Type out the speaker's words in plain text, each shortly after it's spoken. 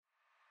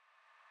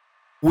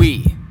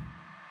We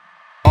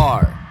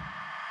are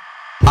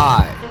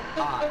I.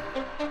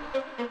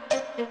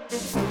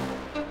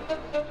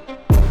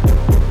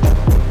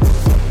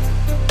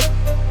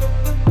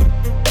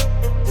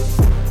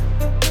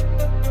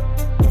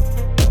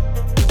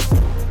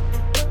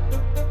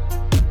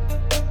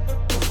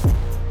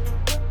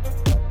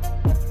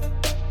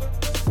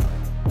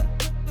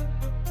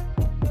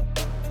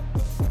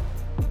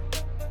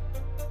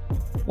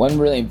 One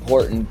really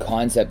important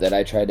concept that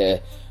I try to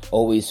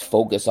always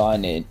focus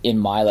on in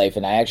my life,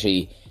 and I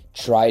actually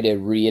try to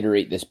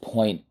reiterate this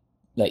point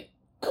like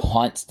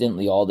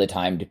constantly all the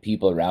time to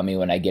people around me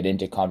when I get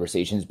into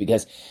conversations,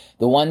 because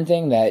the one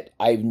thing that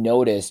I've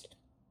noticed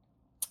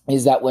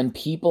is that when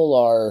people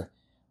are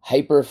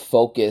hyper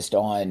focused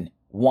on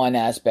one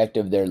aspect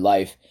of their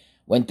life,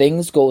 when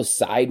things go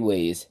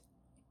sideways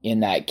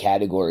in that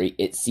category,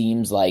 it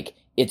seems like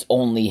it's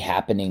only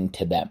happening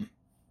to them.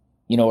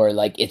 Or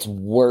like it's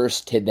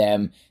worse to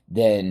them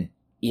than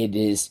it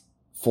is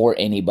for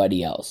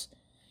anybody else.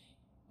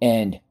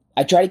 And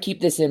I try to keep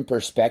this in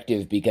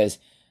perspective because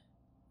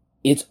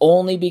it's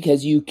only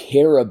because you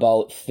care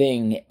about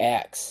thing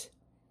X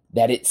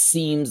that it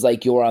seems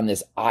like you're on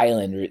this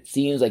island, or it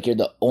seems like you're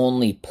the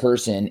only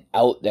person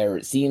out there.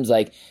 It seems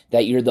like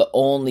that you're the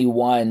only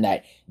one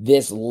that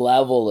this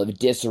level of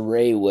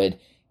disarray would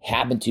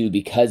happen to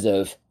because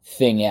of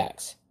thing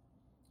X.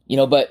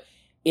 But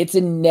it's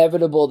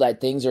inevitable that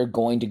things are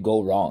going to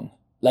go wrong.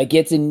 Like,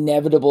 it's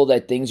inevitable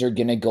that things are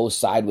going to go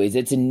sideways.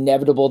 It's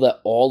inevitable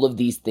that all of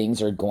these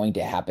things are going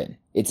to happen.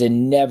 It's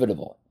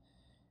inevitable.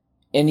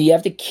 And you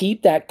have to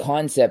keep that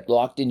concept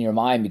locked in your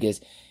mind, because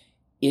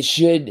it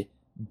should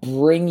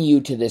bring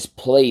you to this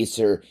place,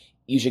 or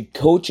you should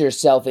coach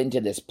yourself into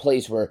this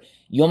place where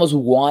you almost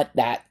want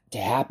that to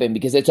happen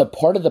because it's a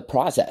part of the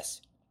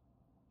process.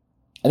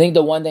 I think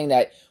the one thing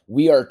that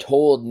we are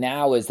told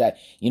now is that,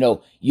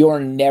 you're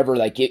never,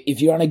 like,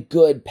 if you're on a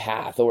good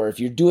path, or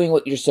if you're doing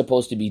what you're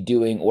supposed to be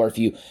doing, or if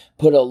you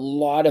put a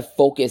lot of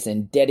focus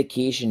and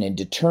dedication and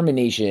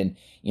determination,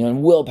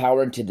 and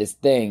willpower into this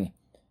thing,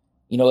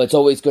 it's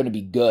always going to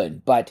be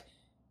good. But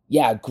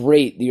yeah,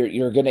 great.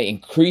 You're going to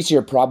increase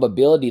your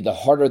probability the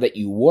harder that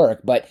you work.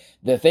 But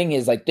the thing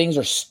is, like, things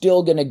are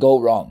still going to go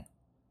wrong.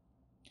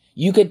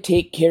 You could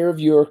take care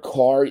of your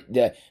car,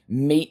 the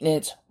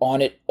maintenance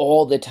on it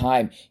all the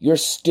time. You're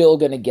still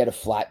going to get a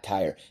flat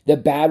tire. The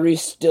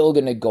battery's still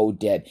going to go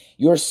dead.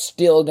 You're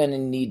still going to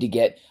need to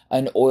get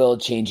an oil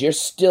change. You're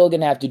still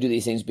going to have to do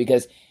these things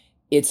because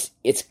it's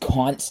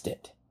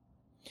constant.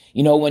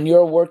 When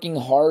you're working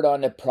hard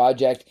on a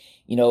project,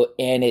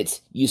 and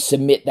you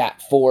submit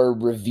that for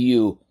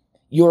review,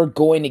 you're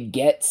going to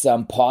get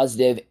some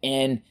positive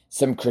and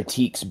some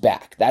critiques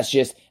back. That's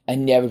just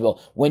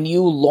inevitable. When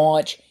you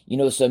launch,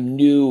 some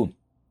new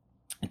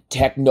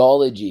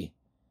technology,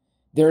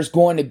 there's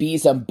going to be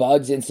some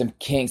bugs and some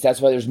kinks. That's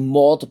why there's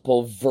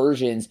multiple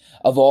versions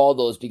of all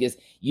those, because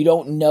you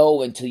don't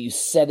know until you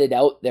set it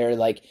out there,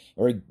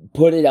 or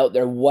put it out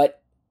there,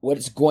 what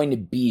it's going to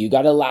be. You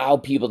got to allow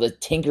people to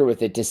tinker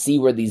with it to see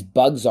where these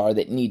bugs are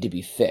that need to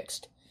be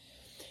fixed.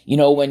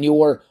 When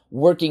you're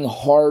working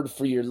hard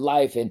for your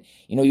life, and,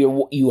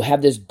 you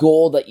have this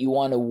goal that you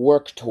want to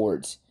work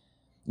towards,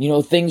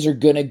 things are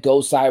going to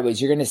go sideways.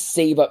 You're going to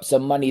save up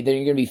some money. Then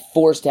you're going to be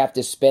forced to have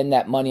to spend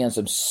that money on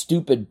some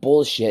stupid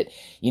bullshit,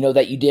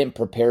 that you didn't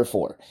prepare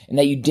for and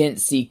that you didn't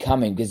see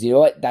coming. Because you know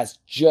what? That's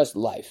just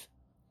life.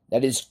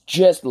 That is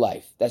just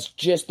life. That's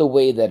just the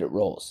way that it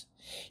rolls.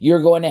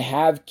 You're going to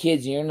have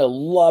kids, and you're going to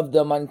love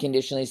them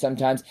unconditionally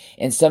sometimes,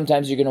 and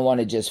sometimes you're going to want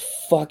to just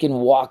fucking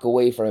walk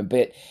away from a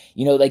bit.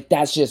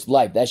 That's just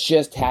life. That's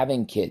just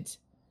having kids.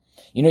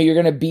 You're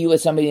going to be with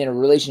somebody in a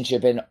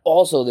relationship, and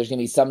also there's going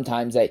to be some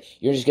times that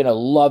you're just going to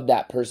love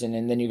that person,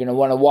 and then you're going to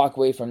want to walk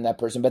away from that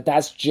person, but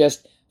that's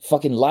just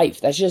fucking life.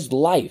 That's just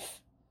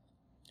life.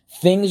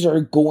 Things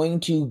are going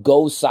to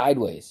go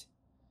sideways.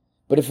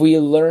 But if we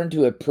learn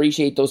to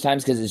appreciate those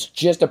times, because it's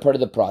just a part of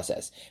the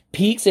process,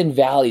 peaks and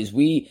valleys,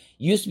 we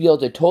used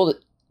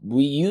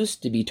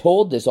to be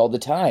told this all the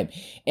time.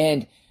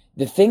 And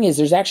the thing is,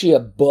 there's actually a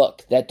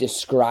book that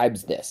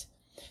describes this.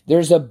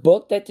 There's a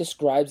book that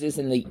describes this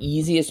in the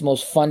easiest,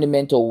 most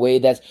fundamental way.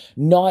 That's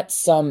not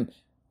some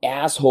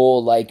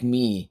asshole like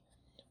me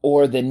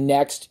or the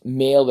next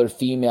male or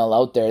female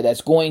out there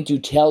that's going to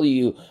tell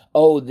you,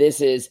 oh,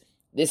 this is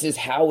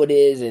how it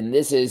is, and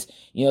this is,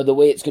 the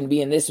way it's going to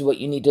be, and this is what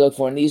you need to look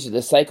for, and these are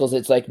the cycles.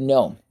 It's like,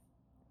 no.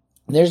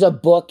 There's a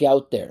book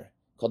out there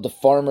called The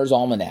Farmer's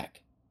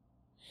Almanac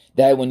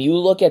that when you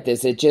look at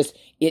this,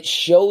 it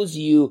shows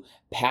you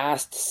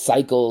past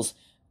cycles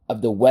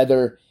of the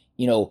weather,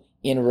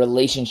 in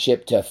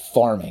relationship to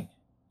farming,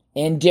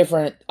 and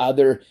different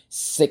other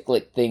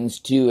cyclic things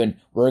too in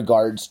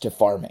regards to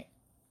farming.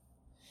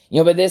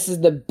 But this is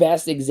the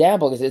best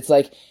example, because it's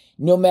like,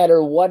 no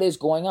matter what is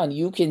going on,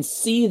 you can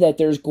see that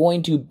there's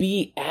going to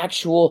be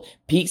actual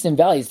peaks and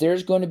valleys.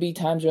 There's going to be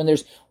times when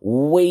there's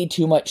way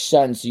too much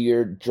sun, so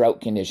your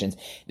drought conditions.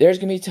 There's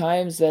going to be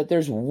times that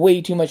there's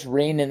way too much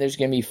rain and there's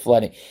going to be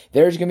flooding.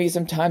 There's going to be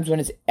some times when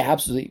it's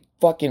absolutely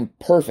fucking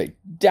perfect,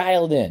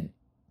 dialed in.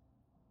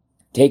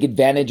 Take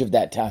advantage of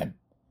that time.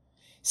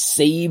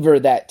 Savor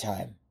that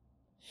time.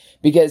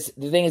 Because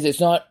the thing is, it's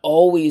not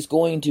always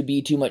going to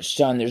be too much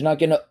sun. There's not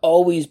going to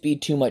always be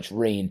too much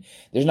rain.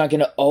 There's not going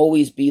to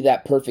always be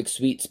that perfect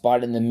sweet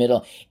spot in the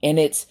middle. And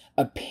it's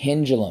a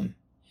pendulum.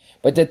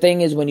 But the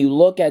thing is, when you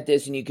look at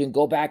this and you can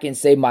go back and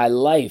say, my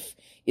life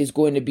is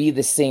going to be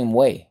the same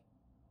way.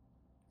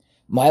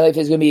 My life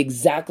is going to be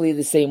exactly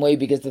the same way,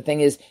 because the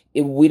thing is,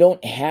 if we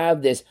don't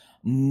have this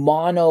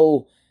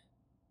mono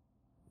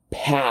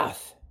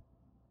path,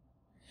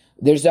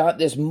 there's not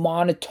this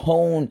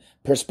monotone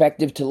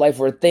perspective to life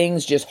where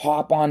things just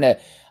hop on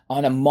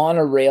a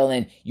monorail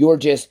and you're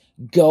just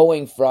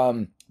going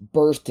from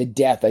birth to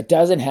death. It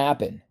doesn't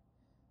happen.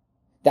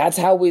 That's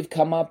how we've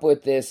come up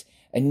with this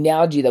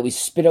analogy that we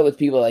spit out with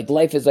people, like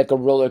life is like a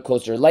roller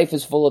coaster. Life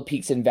is full of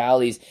peaks and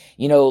valleys.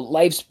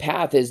 Life's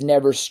path is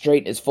never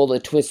straight. It's full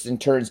of twists and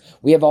turns.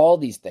 We have all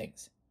these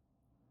things.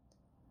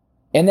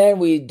 And then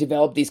we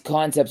develop these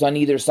concepts on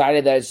either side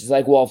of that. It's just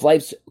like, well, if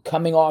life's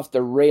coming off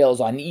the rails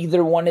on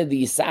either one of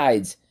these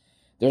sides,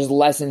 there's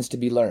lessons to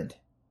be learned.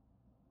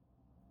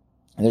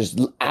 And there's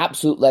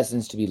absolute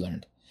lessons to be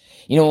learned.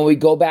 When we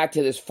go back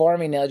to this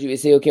farming analogy, we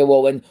say, okay,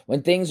 well,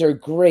 when things are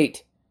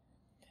great,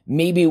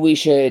 maybe we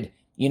should,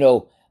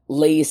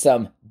 lay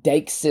some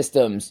dike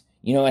systems,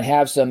 and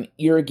have some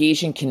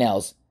irrigation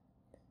canals,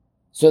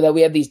 so that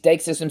we have these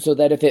dike systems so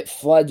that if it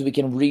floods, we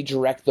can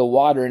redirect the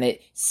water and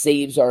it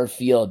saves our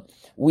field.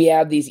 We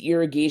have these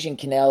irrigation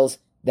canals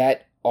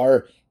that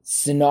are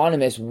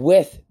synonymous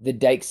with the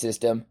dike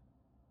system,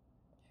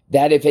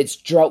 that if it's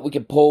drought, we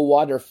can pull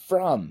water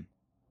from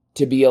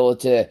to be able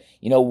to,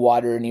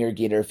 water and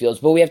irrigate our fields.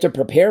 But we have to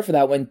prepare for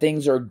that when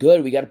things are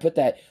good. We got to put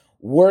that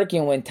work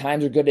in when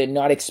times are good and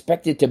not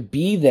expect it to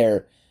be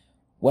there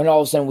when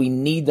all of a sudden we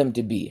need them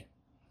to be.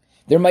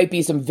 There might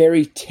be some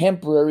very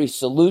temporary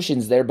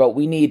solutions there, but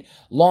we need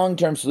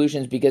long-term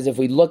solutions, because if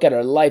we look at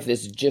our life,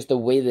 this is just the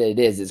way that it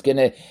is. It's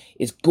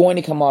going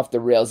to come off the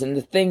rails. And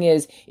the thing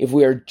is, if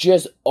we are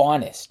just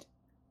honest,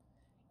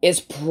 it's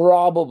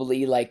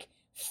probably like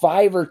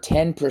 5 or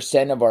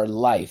 10% of our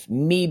life,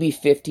 maybe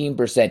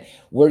 15%,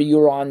 where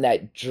you're on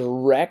that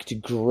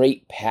direct,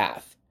 great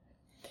path.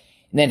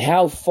 And then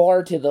how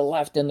far to the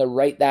left and the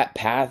right that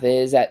path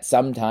is at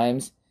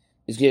sometimes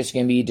is just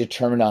going to be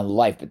determined on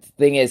life. But the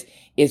thing is,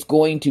 it's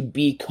going to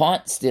be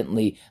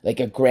constantly like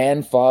a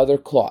grandfather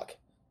clock.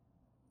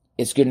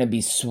 It's going to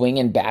be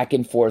swinging back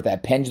and forth.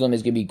 That pendulum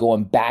is going to be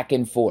going back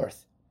and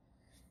forth.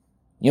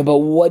 But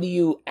what do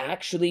you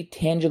actually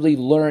tangibly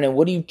learn, and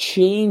what do you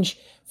change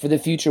for the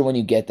future when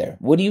you get there?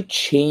 What do you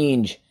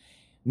change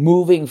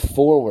moving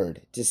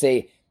forward to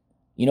say,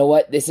 you know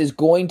what, this is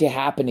going to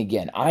happen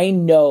again. I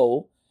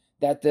know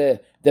that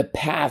the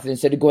path,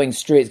 instead of going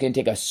straight, is going to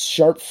take a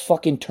sharp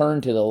fucking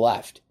turn to the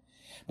left.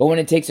 But when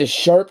it takes a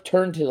sharp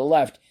turn to the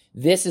left,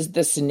 this is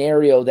the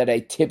scenario that I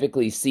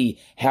typically see.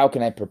 How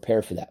can I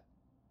prepare for that?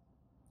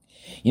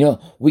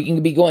 We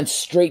can be going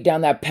straight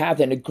down that path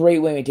in a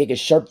great way. We take a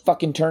sharp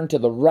fucking turn to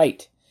the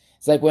right.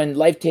 It's like when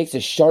life takes a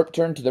sharp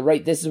turn to the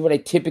right, this is what I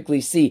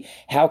typically see.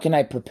 How can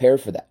I prepare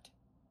for that?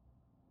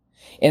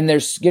 And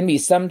there's going to be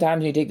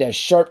sometimes you take that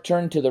sharp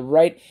turn to the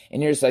right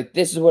and you're just like,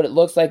 this is what it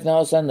looks like. And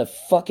all of a sudden the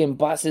fucking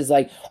bus is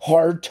like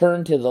hard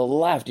turn to the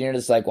left. And you're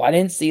just like, well, I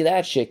didn't see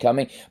that shit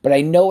coming, but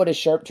I know what a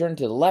sharp turn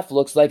to the left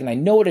looks like. And I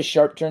know what a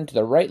sharp turn to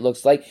the right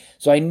looks like.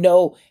 So I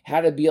know how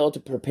to be able to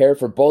prepare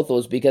for both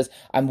those, because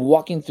I'm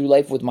walking through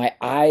life with my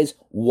eyes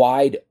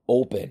wide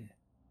open.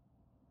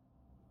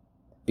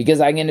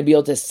 Because I'm going to be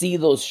able to see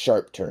those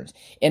sharp turns.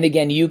 And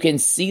again, you can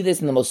see this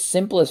in the most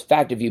simplest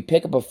fact. If you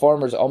pick up a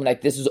Farmer's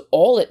Almanac, this is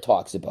all it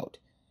talks about,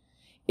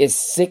 is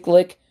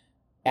cyclic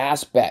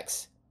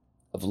aspects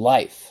of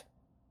life.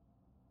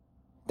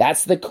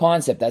 That's the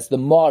concept. That's the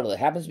model. It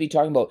happens to be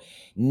talking about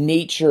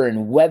nature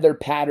and weather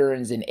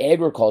patterns and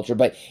agriculture,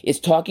 but it's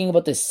talking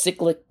about the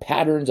cyclic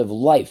patterns of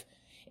life.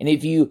 And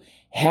if you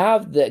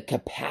have the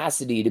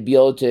capacity to be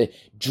able to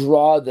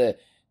draw the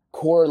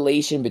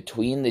correlation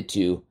between the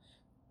two,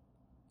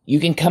 you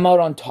can come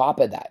out on top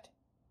of that.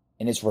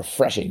 And it's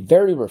refreshing,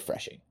 very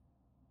refreshing.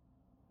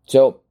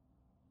 So,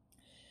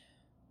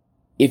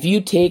 if you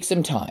take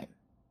some time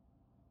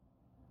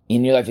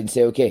in your life and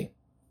say, okay,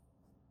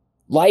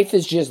 life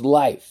is just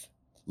life.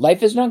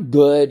 Life is not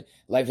good.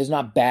 Life is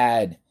not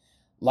bad.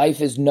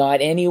 Life is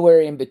not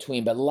anywhere in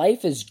between. But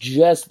life is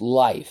just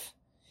life.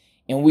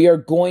 And we are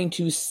going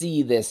to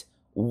see this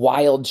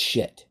wild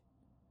shit.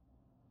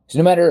 So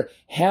no matter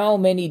how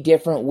many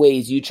different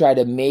ways you try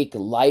to make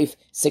life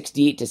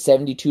 68 to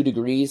 72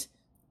 degrees,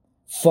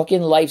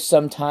 fucking life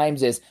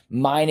sometimes is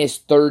minus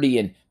 30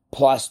 and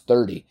plus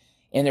 30.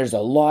 And there's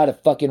a lot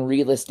of fucking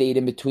real estate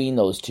in between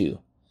those two.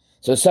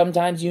 So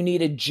sometimes you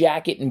need a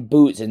jacket and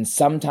boots, and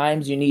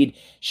sometimes you need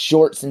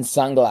shorts and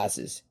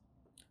sunglasses.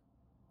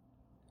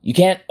 You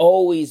can't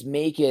always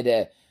make it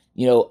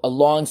a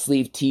long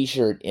sleeve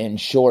t-shirt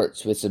and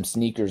shorts with some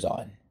sneakers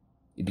on.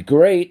 It'd be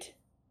great.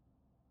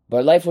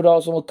 But life would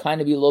also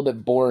kind of be a little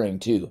bit boring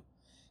too.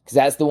 Because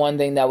that's the one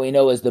thing that we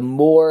know is the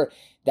more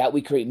that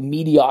we create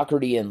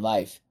mediocrity in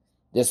life,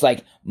 this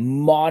like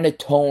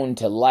monotone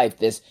to life,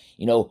 this,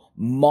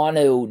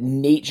 mono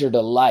nature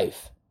to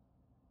life.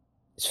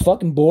 It's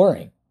fucking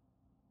boring.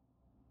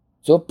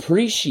 So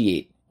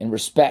appreciate and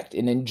respect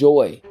and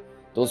enjoy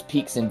those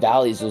peaks and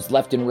valleys, those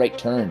left and right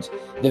turns,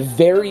 the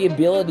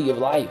variability of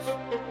life.